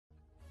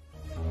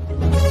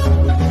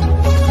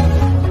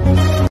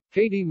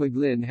Katie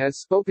McGlynn has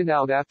spoken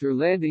out after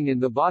landing in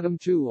the bottom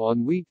 2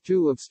 on Week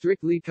 2 of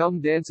Strictly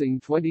Come Dancing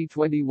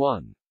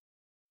 2021.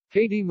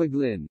 Katie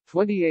McGlynn,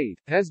 28,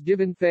 has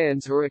given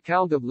fans her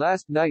account of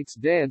last night's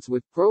dance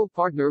with pro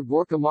partner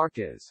Gorka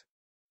Marquez.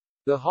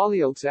 The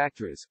Hollyoaks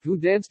actress, who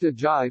danced a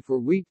jive for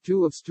Week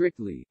 2 of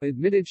Strictly,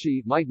 admitted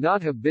she might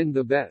not have been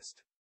the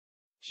best.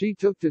 She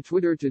took to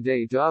Twitter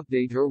today to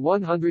update her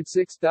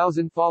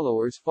 106,000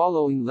 followers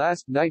following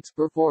last night's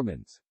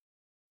performance.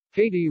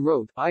 Katie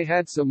wrote, "I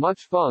had so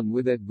much fun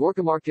with it.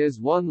 Gorka Marquez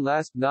won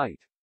last night."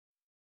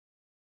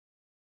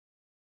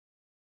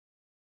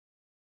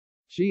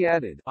 She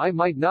added, "I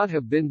might not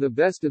have been the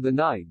best of the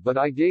night, but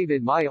I gave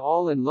it my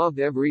all and loved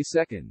every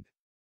second.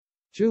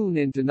 Tune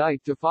in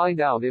tonight to find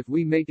out if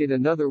we make it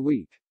another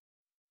week."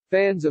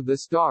 Fans of the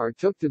star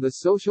took to the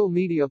social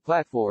media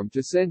platform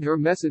to send her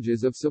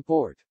messages of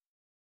support.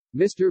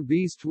 Mr.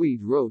 B's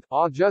tweet wrote,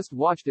 "Aw, just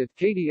watched it.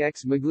 Katie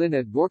X McGlynn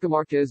at Gorka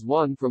Marquez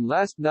won from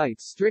last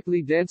night's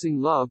Strictly Dancing.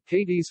 Love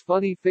Katie's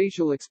funny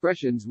facial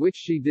expressions, which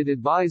she did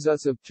advise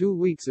us of 2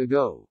 weeks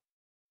ago.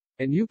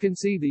 And you can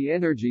see the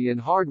energy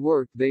and hard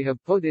work they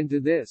have put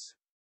into this.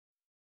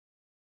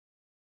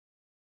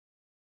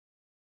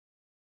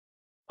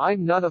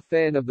 I'm not a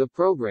fan of the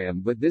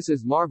program, but this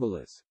is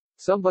marvelous."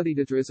 Somebody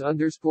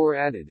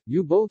added,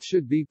 "You both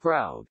should be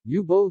proud.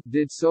 You both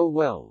did so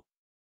well."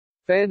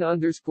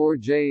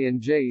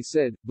 Fan_J&J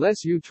said,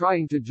 "Bless you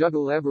trying to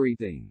juggle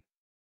everything.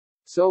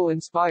 So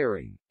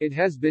inspiring." It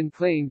has been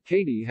claimed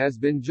Katie has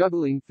been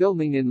juggling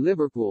filming in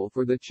Liverpool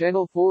for the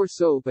Channel 4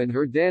 soap and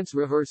her dance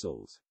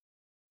rehearsals.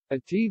 A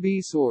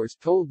TV source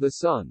told The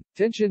Sun,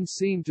 tensions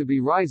seem to be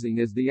rising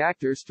as the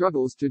actor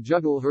struggles to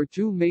juggle her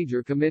 2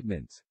 major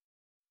commitments.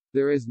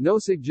 There is no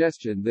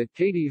suggestion that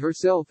Katie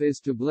herself is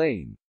to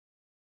blame.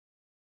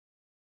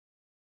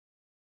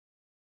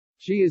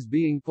 She is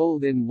being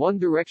pulled in one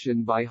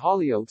direction by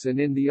Hollyoaks and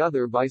in the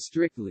other by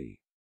Strictly.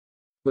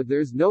 But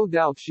there's no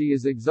doubt she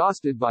is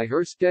exhausted by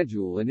her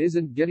schedule and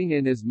isn't getting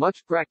in as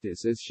much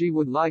practice as she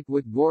would like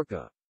with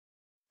Gorka,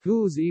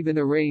 who's even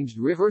arranged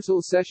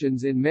rehearsal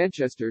sessions in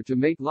Manchester to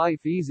make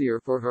life easier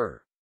for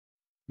her.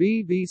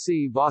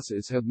 BBC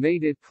bosses have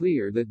made it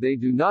clear that they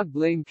do not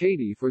blame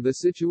Katie for the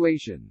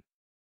situation.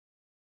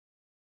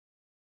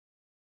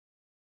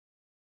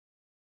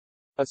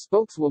 A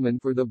spokeswoman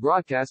for the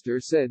broadcaster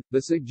said,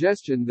 "The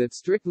suggestion that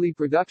Strictly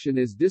production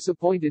is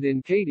disappointed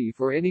in Katie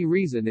for any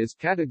reason is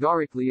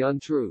categorically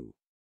untrue."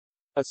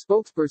 A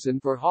spokesperson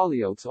for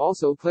Hollyoaks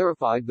also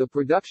clarified the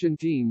production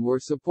team were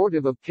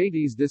supportive of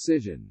Katie's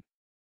decision.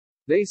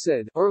 They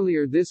said,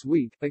 "Earlier this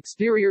week,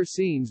 exterior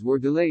scenes were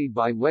delayed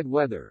by wet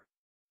weather.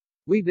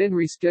 We then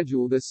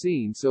rescheduled a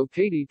scene so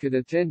Katie could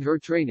attend her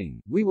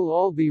training. We will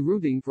all be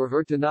rooting for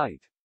her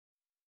tonight."